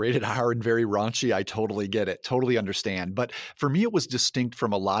because it's rated R and very raunchy, I totally get it, totally understand. But for me, it was distinct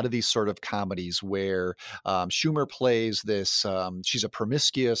from a lot of these sort of comedies where Schumer plays this, she's a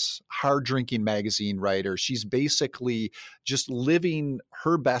promiscuous, hard-drinking magazine writer. She's basically just living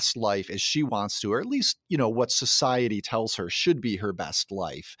her best life as she wants to, or at least, what society tells her should be her best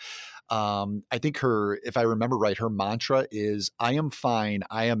life. I think if I remember right, her mantra is, I am fine,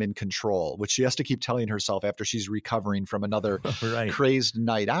 I am in control, which she has to keep telling herself after she's recovering from another crazed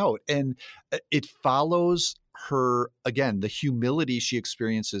night out. And it follows her, again, the humility she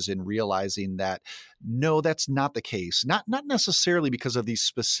experiences in realizing that, no, that's not the case. Not necessarily because of these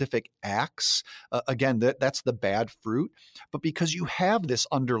specific acts. Again, that's the bad fruit, but because you have this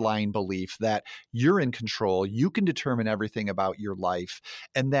underlying belief that you're in control, you can determine everything about your life,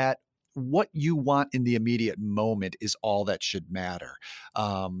 and that what you want in the immediate moment is all that should matter.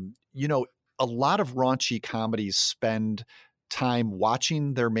 A lot of raunchy comedies spend time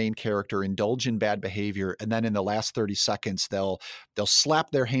watching their main character indulge in bad behavior, and then in the last 30 seconds they'll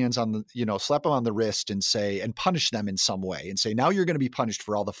slap their hands on slap them on the wrist and punish them in some way and say, now you're going to be punished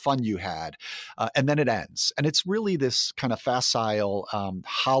for all the fun you had, and then it ends. And it's really this kind of facile,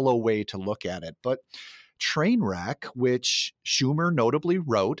 hollow way to look at it. But Trainwreck, which Schumer notably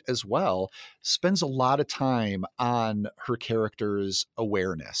wrote as well, spends a lot of time on her character's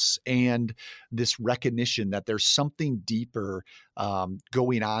awareness and this recognition that there's something deeper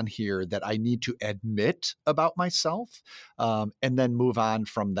going on here that I need to admit about myself, and then move on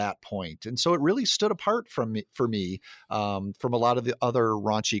from that point. And so it really stood apart for me from a lot of the other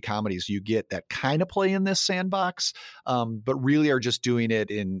raunchy comedies you get that kind of play in this sandbox, but really are just doing it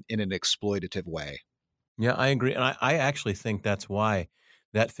in an exploitative way. Yeah, I agree. And I actually think that's why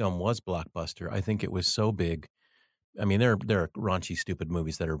that film was blockbuster. I think it was so big. I mean, there are raunchy, stupid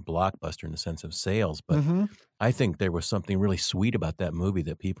movies that are blockbuster in the sense of sales, but I think there was something really sweet about that movie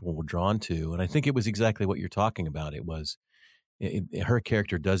that people were drawn to. And I think it was exactly what you're talking about. It was her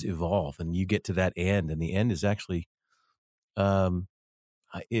character does evolve, and you get to that end, and the end is actually,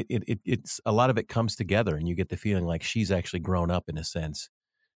 it's a lot of it comes together, and you get the feeling like she's actually grown up in a sense.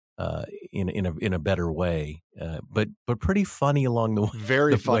 In a better way, but pretty funny along the way.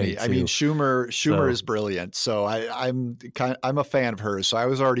 Very funny. I mean, Schumer is brilliant. So I'm a fan of hers. So I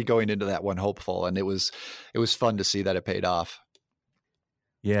was already going into that one hopeful, and it was fun to see that it paid off.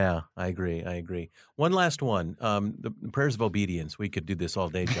 Yeah, I agree. One last one. The Prayers of Obedience. We could do this all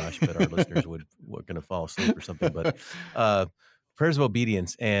day, Josh, but our listeners were going to fall asleep or something. But Prayers of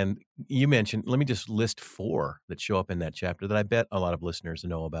Obedience, and you mentioned, let me just list 4 that show up in that chapter that I bet a lot of listeners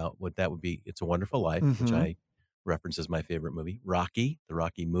know about. What that would be: It's a Wonderful Life, which I reference as my favorite movie, Rocky, the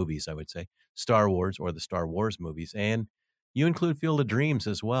Rocky movies, I would say, Star Wars, or the Star Wars movies, and you include Field of Dreams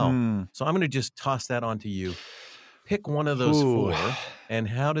as well. So I'm going to just toss that on to you. Pick one of those 4, and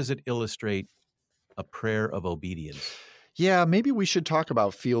how does it illustrate a prayer of obedience? Yeah, maybe we should talk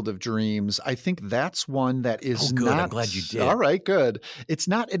about Field of Dreams. I think that's one that Oh, is good. I'm not glad you all did. right, good. It's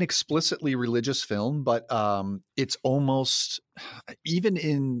not an explicitly religious film, but it's almost even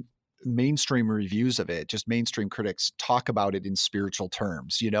in mainstream reviews of it, just mainstream critics talk about it in spiritual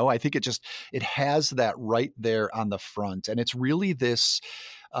terms. I think it has that right there on the front. And it's really this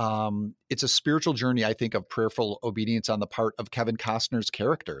it's a spiritual journey, I think, of prayerful obedience on the part of Kevin Costner's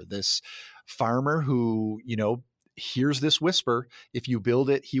character, this farmer who, hears this whisper, if you build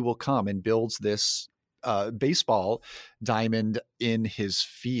it, he will come, and builds this baseball diamond in his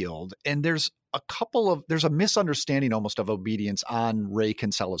field. And there's a misunderstanding almost of obedience on Ray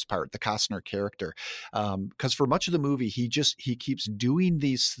Kinsella's part, the Costner character. Because for much of the movie, he keeps doing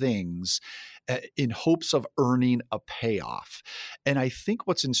these things in hopes of earning a payoff. And I think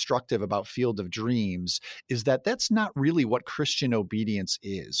what's instructive about Field of Dreams is that that's not really what Christian obedience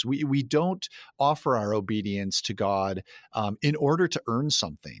is. We don't offer our obedience to God in order to earn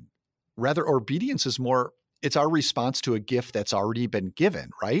something. Rather, obedience is more, it's our response to a gift that's already been given,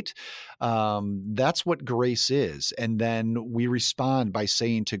 right? That's what grace is. And then we respond by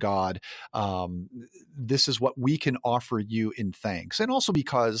saying to God, this is what we can offer you in thanks. And also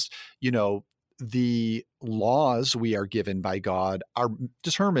because, the laws we are given by God are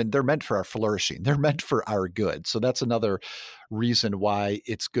determined, they're meant for our flourishing, they're meant for our good. So that's another reason why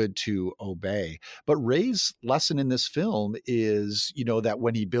it's good to obey. But Ray's lesson in this film is, that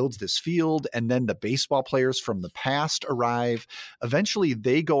when he builds this field and then the baseball players from the past arrive, eventually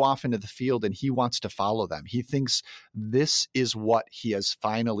they go off into the field and he wants to follow them. He thinks this is what he has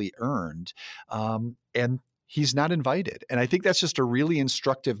finally earned. And he's not invited. And I think that's just a really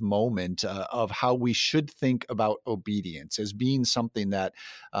instructive moment of how we should think about obedience as being something that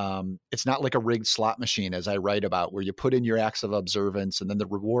it's not like a rigged slot machine, as I write about, where you put in your acts of observance and then the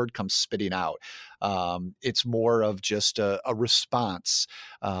reward comes spitting out. It's more of just a response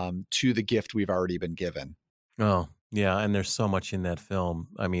to the gift we've already been given. Oh, yeah. And there's so much in that film.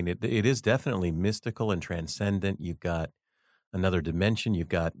 I mean, it is definitely mystical and transcendent. You've got another dimension. You've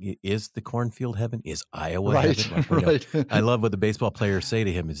got, is the cornfield heaven? Is Iowa Right, heaven? right. I love what the baseball players say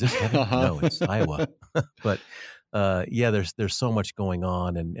to him. Is this heaven? Uh-huh. No, it's Iowa. But yeah, there's so much going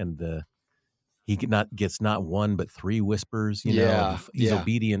on, and he gets not one but three whispers. Yeah, He's yeah.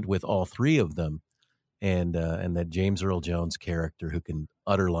 obedient with all three of them, and that James Earl Jones character who can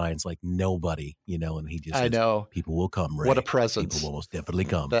utter lines like nobody, and he just I says, know. "People will come, Ray. What a presence. People will most definitely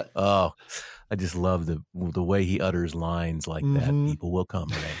come." That- Oh, I just love the way he utters lines like that. Mhm. People will come,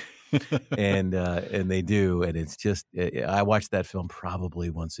 Ray. and they do, and it's just I watch that film probably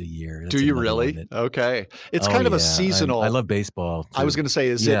once a year. That's Do you another one really? that- Okay. It's Oh, kind of a yeah. seasonal. I love baseball. I was too. going to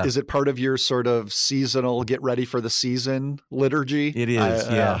say, Yeah. is it part of your sort of seasonal get ready for the season liturgy? It is,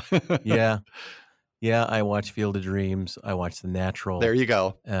 yeah. Yeah. Yeah, I watch Field of Dreams. I watch The Natural. There you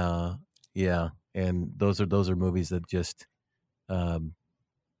go. Yeah, and those are movies that just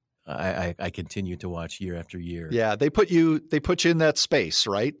I continue to watch year after year. Yeah, they put you in that space,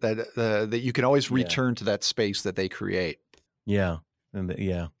 right? That you can always Yeah. return to that space that they create. Yeah,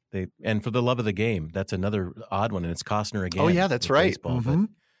 and for the love of the game, that's another odd one, and it's Costner again. Oh yeah, that's with right. baseball, Mhm.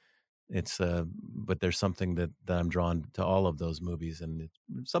 but there's something that I'm drawn to all of those movies, and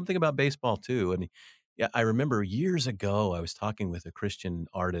it's something about baseball too. And yeah, I remember years ago I was talking with a Christian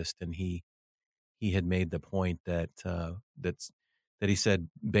artist, and he had made the point that he said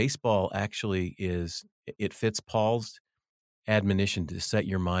baseball actually it fits Paul's admonition to set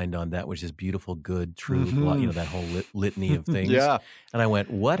your mind on that which is beautiful, good, true, Mhm. that whole litany of things. Yeah. And I went,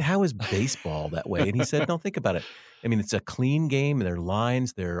 what? How is baseball that way? And he said, no, think about it. I mean, it's a clean game. There are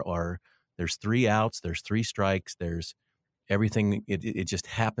lines. There's 3 outs. There's 3 strikes. There's everything. It just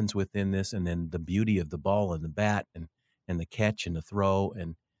happens within this. And then the beauty of the ball and the bat and the catch and the throw.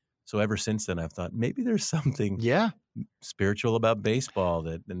 And so ever since then, I've thought maybe there's something Yeah. spiritual about baseball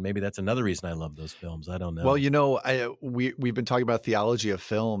and maybe that's another reason I love those films. I don't know. Well, we've been talking about theology of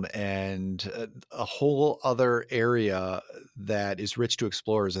film, and a whole other area that is rich to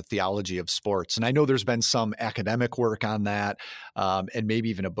explore is a theology of sports. And I know there's been some academic work on that, and maybe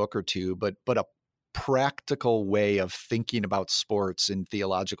even a book or two, but a practical way of thinking about sports in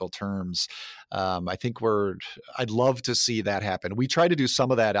theological terms. I think I'd love to see that happen. We try to do some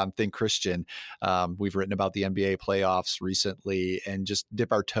of that on Think Christian. We've written about the NBA playoffs recently and just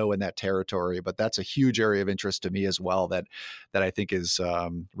dip our toe in that territory, but that's a huge area of interest to me as well that I think is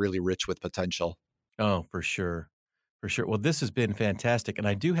really rich with potential. Oh, for sure. For sure. Well, this has been fantastic. And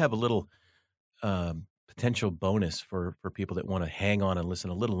I do have a little potential bonus for people that want to hang on and listen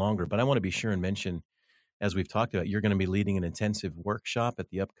a little longer. But I want to be sure and mention, as we've talked about, you're going to be leading an intensive workshop at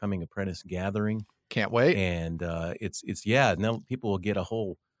the upcoming Apprentice Gathering. Can't wait. And it's now people will get a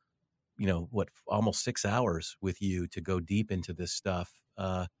whole, almost 6 hours with you to go deep into this stuff.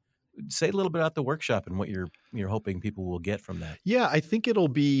 Say a little bit about the workshop and what you're hoping people will get from that. Yeah, I think it'll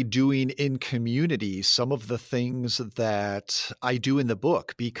be doing in community some of the things that I do in the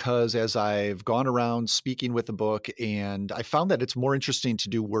book, because as I've gone around speaking with the book, and I found that it's more interesting to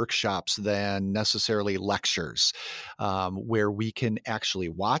do workshops than necessarily lectures, where we can actually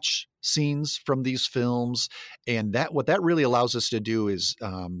watch scenes from these films. And what that really allows us to do is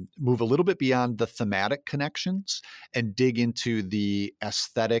move a little bit beyond the thematic connections and dig into the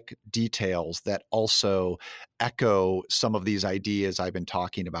aesthetic details that also echo some of these ideas I've been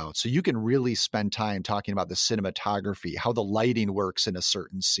talking about. So you can really spend time talking about the cinematography, how the lighting works in a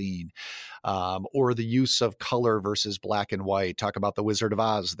certain scene, or the use of color versus black and white. Talk about the Wizard of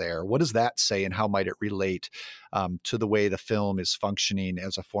Oz there. What does that say, and how might it relate to the way the film is functioning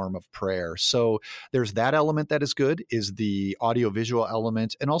as a form of prayer? So there's that element that is good, is the audiovisual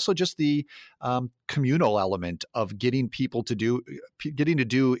element, and also just the communal element of getting to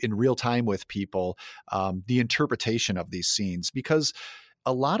do in real time with people the interpretation of these scenes, because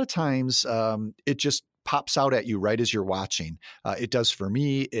a lot of times it just pops out at you right as you're watching. It does for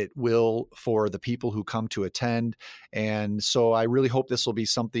me. It will for the people who come to attend. And so I really hope this will be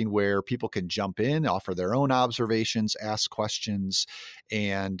something where people can jump in, offer their own observations, ask questions,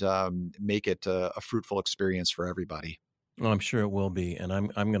 and make it a fruitful experience for everybody. Well, I'm sure it will be. And I'm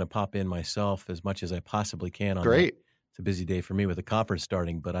going to pop in myself as much as I possibly can on Great. that. It's a busy day for me with the conference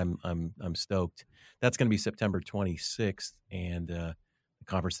starting, but I'm stoked. That's going to be September 26th, and the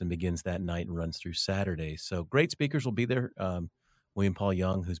conference then begins that night and runs through Saturday. So great speakers will be there. William Paul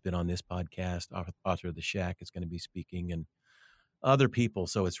Young, who's been on this podcast, author of The Shack, is going to be speaking, and other people.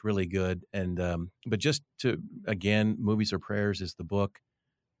 So it's really good. And but just again, Movies or Prayers is the book.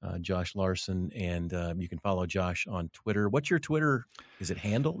 Josh Larsen, and you can follow Josh on Twitter. What's your Twitter? Is it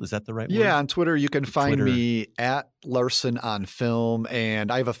handle? Is that the right word? Yeah, on Twitter, you can find me at Larsen on Film,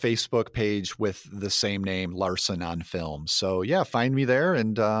 and I have a Facebook page with the same name, Larsen on Film. So yeah, find me there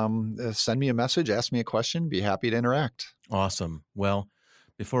and send me a message, ask me a question. Be happy to interact. Awesome. Well,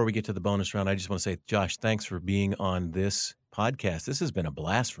 before we get to the bonus round, I just want to say, Josh, thanks for being on this podcast. This has been a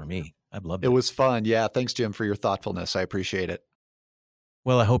blast for me. I've loved it. It was fun. Yeah, thanks, Jim, for your thoughtfulness. I appreciate it.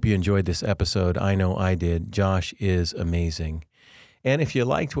 Well, I hope you enjoyed this episode. I know I did. Josh is amazing. And if you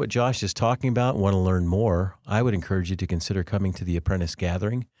liked what Josh is talking about and want to learn more, I would encourage you to consider coming to the Apprentice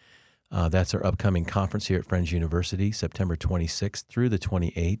Gathering. That's our upcoming conference here at Friends University, September 26th through the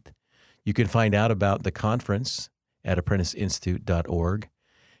 28th. You can find out about the conference at apprenticeinstitute.org,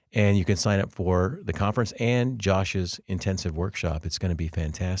 and you can sign up for the conference and Josh's intensive workshop. It's going to be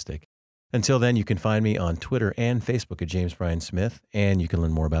fantastic. Until then, you can find me on Twitter and Facebook at James Bryan Smith, and you can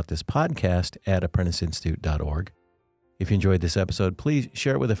learn more about this podcast at apprenticeinstitute.org. If you enjoyed this episode, please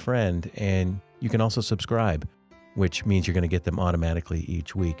share it with a friend, and you can also subscribe, which means you're going to get them automatically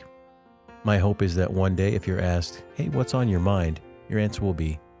each week. My hope is that one day, if you're asked, hey, what's on your mind? Your answer will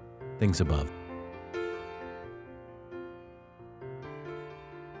be things above.